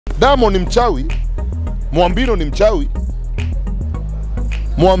Diamond ni mchawi, Mwambino ni mchawi,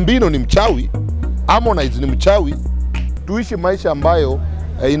 Mwambino ni mchawi, Harmonize ni mchawi. Tuishi maisha ambayo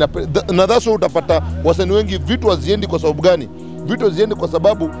na that's why utapata wasanii wengi vitu haziendi kwa sababu gani? Vitu haziendi kwa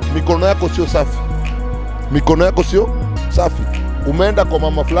sababu mikono yako sio safi. Mikono yako sio safi. Umeenda kwa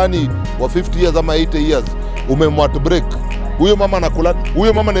mama fulani wa 50 years ama 80 years, umemwat break. Huyo mama anakula,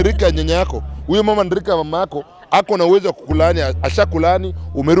 huyo mama ni rika ya nyanya yako, huyo mama ni rika ya mama yako, ako na uwezo wa kukulani, ashakulani,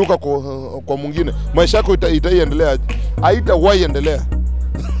 umeruka kwa mwingine. Maisha yako itaiendelea, haitawahi endelea.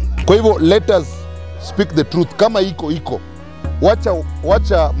 Kwa hivyo let us speak the truth. Kama iko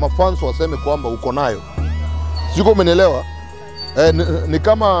wacha mafans waseme kwamba uko nayo. Siko umenielewa? Ni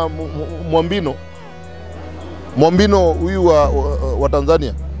kama Mwambino huyu wa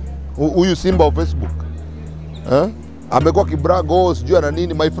Tanzania, huyu Simba wa Facebook, amekuwa kibrago sijui ana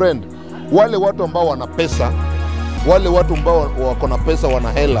nini. My friend, wale watu ambao wana pesa, wale watu ambao wako na pesa,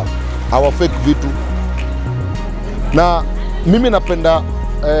 wana hela, hawa fake vitu. Na mimi napenda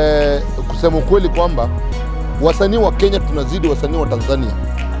kusema ukweli kwamba wasanii wa Kenya tunazidi wasanii wa Tanzania.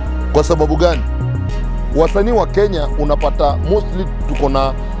 Kwa sababu gani? Wasanii wa Kenya unapata mostly tuko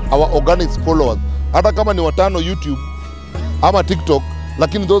na our organic followers. Hata kama ni 5 YouTube ama TikTok,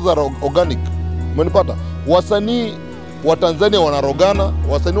 lakini those are organic. Umenipata? Wasanii wa Tanzania wanarogana,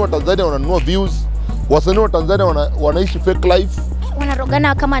 wasanii wa Tanzania wananunua views, wasanii wa Tanzania wanaishi fake life.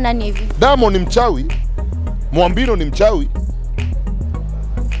 Wanarogana kama nani hivi? Diamond ni mchawi, Mwambino ni mchawi,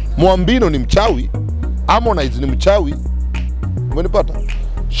 Mwambino ni mchawi, Harmonize ni mchawi. Umenipata?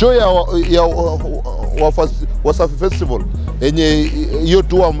 Show ya Wasafi Festival yenye hiyo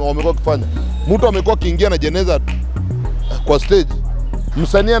tu wamekuwa kufanya. Mtu amekuwa kiingia na jeneza kwa stage.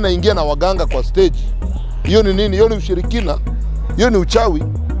 Msanii anaingia na waganga kwa stage. Hiyo ni nini? Hiyo ni ushirikina. Hiyo ni uchawi.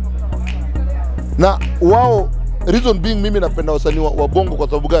 Na wao, reason being, mimi napenda wasanii wa bongo kwa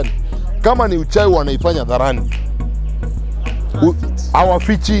sababu gani? Kama ni uchawi wanaifanya hadharani.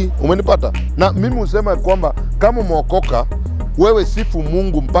 Hawafichi. Umenipata? Na mimi husema kwamba kama umeokoka, wewe sifu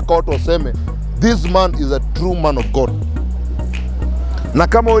Mungu mpaka watu waseme this man is a true man of God. Na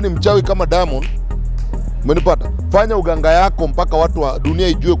kama wewe ni mchawi kama Diamond, umenipata? Fanya uganga yako mpaka watu wa dunia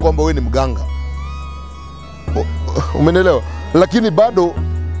ijue kwamba wewe ni mganga. Umenielewa? Lakini bado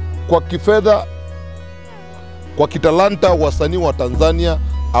kwa kifedha, kwa kitalanta, wasanii wa Tanzania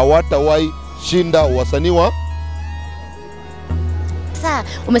hawatawahi shinda wasanii wa. Sasa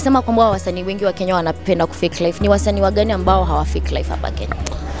umesema kwamba wasanii wengi wa Kenya wanapenda kufake life. Ni wasanii wagani ambao hawa fake life hapa Kenya?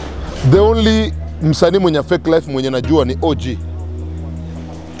 The only msanii mwenye fake life mwenye najua ni OG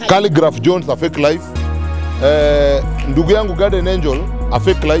Calligraph Jones, a fake life. Ndugu yangu Garden Angel, a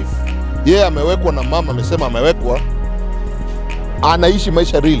fake life. Yeye amewekwa na mama, amesema amewekwa. Anaishi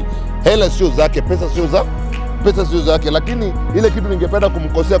maisha real. Hela sio zake, pesa sio zake. Lakini ile kitu ningependa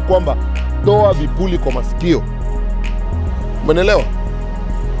kumkosea kwamba toa vipuli kwa masikio. Umeelewa?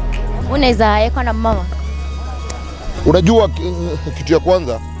 Unaweza yeko na mama. Unajua kitu ya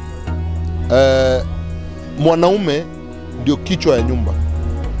kwanza, mwanaume ndio kichwa ya nyumba.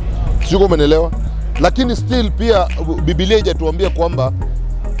 Sio, umeelewa? Lakini still pia Biblia haijatuambia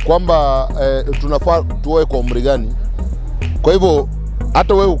kwamba tunafaa tuoe kwa umri gani. Kwa hivyo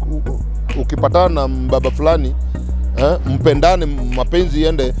hata wewe ukipatana na baba fulani, mpendane, mapenzi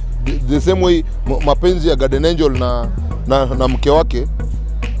yende the same way mapenzi ya Garden Angel na mke wake,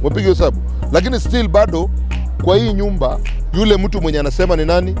 mpige hesabu. Lakini still bado kwa hii nyumba yule mtu mwenye anasema ni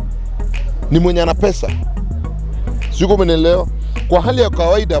nani? Ni mwenye ana pesa. Sio, umeelewa? Kwa hali ya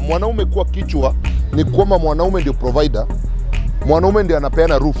kawaida mwanaume kuwa kichwa ni kwamba mwanaume ndio provider. Mwanaume ndio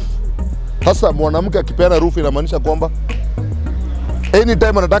anapeana roof. Sasa mwanamke akipeana roof inamaanisha kwamba anytime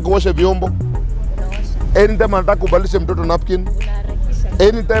anataka kuosha vyombo, anytime anataka kubadilisha mtoto napkin,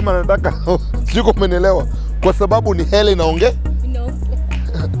 anytime anataka sio, umeelewa? Kwa sababu ni hela inaongea.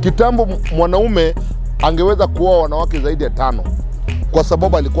 Kitambo mwanaume angeweza kuoa wanawake zaidi ya 5 kwa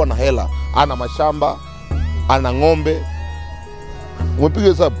sababu alikuwa na hela, ana mashamba, ana ng'ombe. Umepiga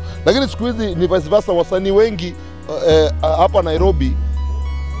hesabu. Lakini siku hizi ni vice versa. Wasanii wengi hapa Nairobi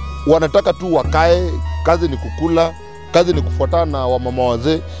wanataka tu wakae, kazi ni kukula, kazi ni kufuatana na wamama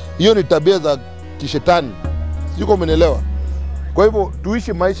wazee. Hiyo ni tabia za kishetani. Sio, umeelewa? Kwa hivyo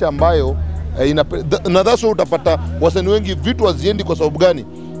tuishi maisha ambayo na that's why utapata wasanii wengi vitu haziendi kwa sababu gani?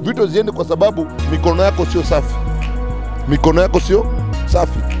 Vitu haziendi kwa sababu mikono yako sio safi. Mikono yako sio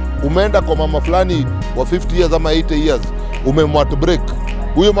safi. Umeenda kwa mama fulani wa 50 years ama 80 years, umemwat break.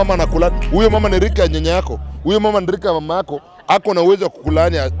 Huyo mama anakula, huyo mama ni rika ya nyanya yako, huyo mama ni rika ya mama yako, ako na uwezo wa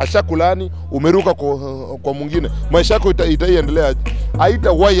kukulani, ashakulani, umeruka kwa mwingine. Maisha yako itaiendelea,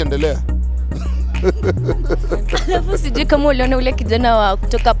 haitawahi endelea. Alafu sijui kama uliona ule kijana wa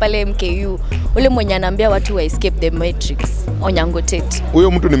kutoka pale MKU, ule mwenye anaambia watu wa escape the matrix, Onyango Tate.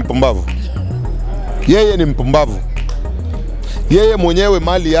 Huyo mtu ni mpumbavu. Yeye ni mpumbavu. Yeye mwenyewe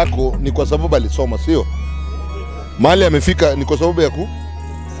mali yako ni kwa sababu alisoma, sio? Mali amefika ni kwa sababu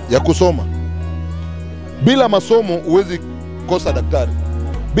ya kusoma. Bila masomo huwezi kosa daktari.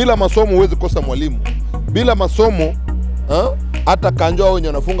 Bila masomo huwezi kosa mwalimu. Bila masomo hata kanjwa wenye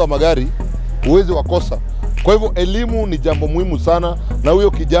wanafunga magari huwezi wakosa. Kwa hivyo elimu ni jambo muhimu sana, na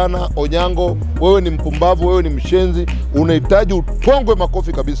huyo kijana Onyango, wewe ni mpumbavu, wewe ni mshenzi, unahitaji utongwe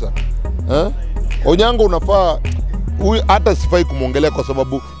makofi kabisa. Onyango unafaa, huyu hata sifai kumwongelea kwa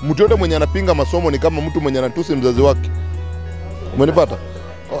sababu mtu yote mwenye anapinga masomo ni kama mtu mwenye anatusi mzazi wake. Umenipata?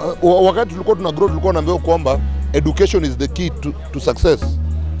 Wakati tulikuwa tuna grow tulikuwa tunaambiwa kwamba education is the key to success.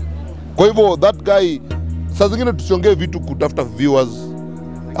 Kwa hivyo that guy, saa zingine tusiongee vitu kutafuta viewers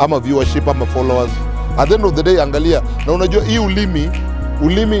ama viewership ama followers. At the end of the day, angalia, na unajua hii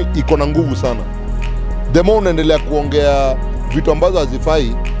ulimi iko na nguvu sana. The more unaendelea kuongea vitu ambazo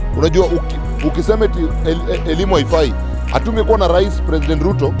hazifai, unajua ukisema eti elimu haifai, hatungekuwa na Rais President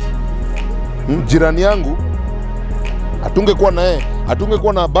Ruto, jirani yangu, hatungekuwa na yeye,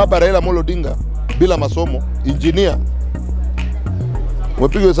 hatungekuwa na baba Raila Amolo Odinga bila masomo, engineer.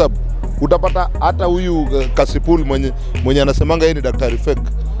 Umepiga hesabu, utapata hata huyu Kasipul mwenye anasemanga yeye ni daktari fake.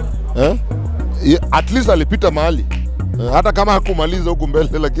 At least alipita mahali. Hata kama hakumaliza huku mbele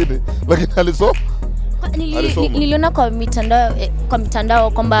lakini alisoma. Niliona kwa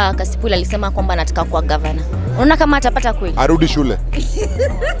mitandao kwamba Kasipul alisema kwamba anataka kuwa governor. Unaona kama atapata kweli? Arudi shule.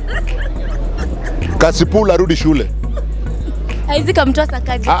 Kasipul arudi shule. Haizi kamtoa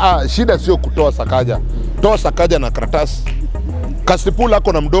Sakaja. Shida sio kutoa Sakaja. Toa Sakaja na karatasi. Kasipul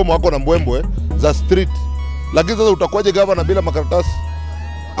ako na mdomo, ako na mbwembwe za street. Lakini sasa utakuwaje governor bila makaratasi?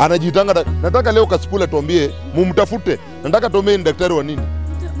 Anajitanga. Nataka leo Kasipul atuambie, mumtafute. Nataka tuombe ni daktari wa nini?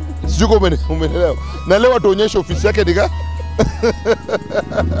 Sijui kama umeelewa. Na leo atuonyeshe ofisi yake nika.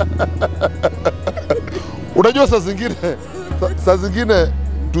 Unajua saa zingine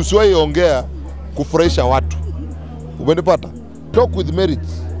tusiwahi ongea kufurahisha watu. Umenipata? Talk with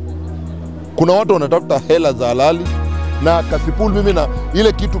merits. Kuna watu wanatafuta hela za halali, na Kasipul, mimi na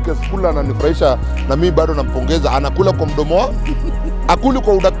ile kitu Kasipul ananifurahisha, na mimi bado nampongeza, anakula kwa mdomo wake. Akuli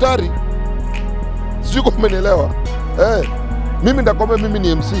kwa udaktari. Sijui kama umenielewa. Mimi ndakwambia mimi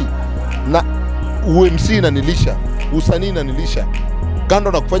ni MC, na UMC inanilisha, usanii inanilisha.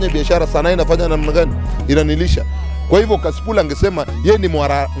 Kando na kufanya biashara, sanaa inafanya namna gani? Inanilisha. Kwa hivyo Kasipul angesema yeye ni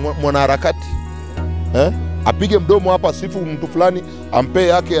mwanaharakati. Apige mdomo hapa, sifu mtu fulani, ampe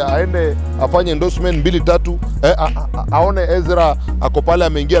yake, aende afanye endorsement 2-3, aone Ezra ako pale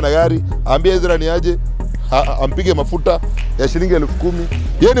ameingia na gari, aambie Ezra ni aje, ampige mafuta ya shilingi 10,000.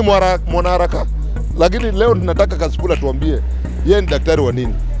 Yeye ni mwanaharakati. Lakini leo tunataka Kasipul atuambie yeye ni daktari wa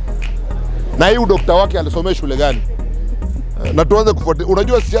nini, na hii udokta wake alisomea shule gani, na tuanze kufuatilia.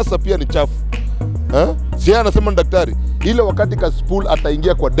 Unajua siasa pia ni chafu. Si yeye anasema ni daktari, ile wakati Kasipul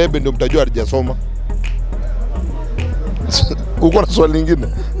ataingia kwa debe ndio mtajua hajasoma. Uko na swali lingine?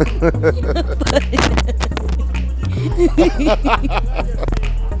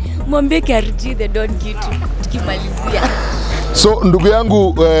 Mwambie KRG the Don kitu tukimalizia. So ndugu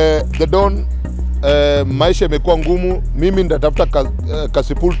yangu, the Don, maisha imekuwa ngumu. Mimi ndatafuta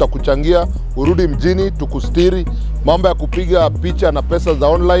Kasipul takuchangia urudi mjini, tukustiri. Mambo ya kupiga picha na pesa za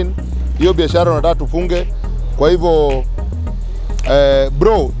online, hiyo biashara unataka tufunge. Kwa hivyo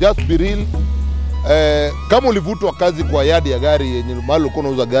bro, just be real. Kama ulivutwa kazi kwa yadi ya gari yenye mahali uko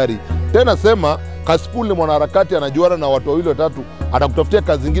unauza gari, tena sema Kasipul ni mwanaharakati, anajuana na watu 2-3, atakutafutia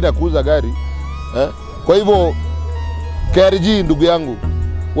kazi nyingine ya kuuza gari. Kwa hivyo KRG, ndugu yangu,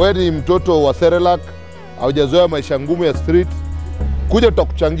 wewe ni mtoto wa Serelak, haujazoea maisha ngumu ya street. Kuja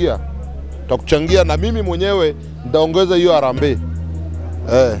tutakuchangia, na mimi mwenyewe nitaongeza hiyo harambee.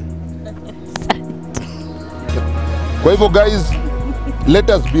 Kwa hivyo guys, let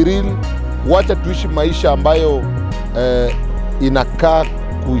us be real. Wacha tuishi maisha ambayo inakaa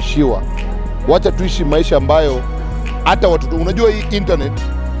kuishiwa. Wacha tuishi maisha ambayo hata watoto, unajua hii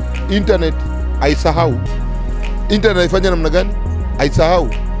internet haisahau. Internet haifanya namna gani? Haisahau.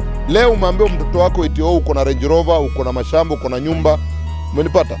 Leo umeambia mtoto wako eti uko na Range Rover, uko na mashamba, uko na nyumba.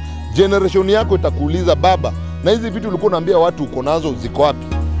 Umenipata? Generation yako itakuuliza, baba, na hizi vitu ulikuwa unaambia watu uko nazo ziko wapi?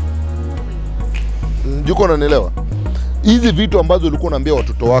 Juko unanielewa? Hizi vitu ambazo ulikuwa unaambia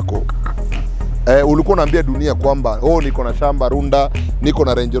watoto wako, ulikuwa unaambia dunia kwamba niko na shamba Runda, niko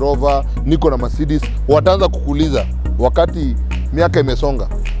na Range Rover, niko na Mercedes, wataanza kukuuliza wakati miaka imesonga,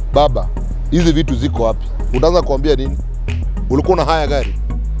 baba, hizi vitu ziko wapi? Utaanza kuambia nini? Ulikuwa na haya gari.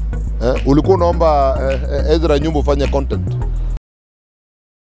 Ulikuwa unaomba Ezra Nyumbu ufanye content.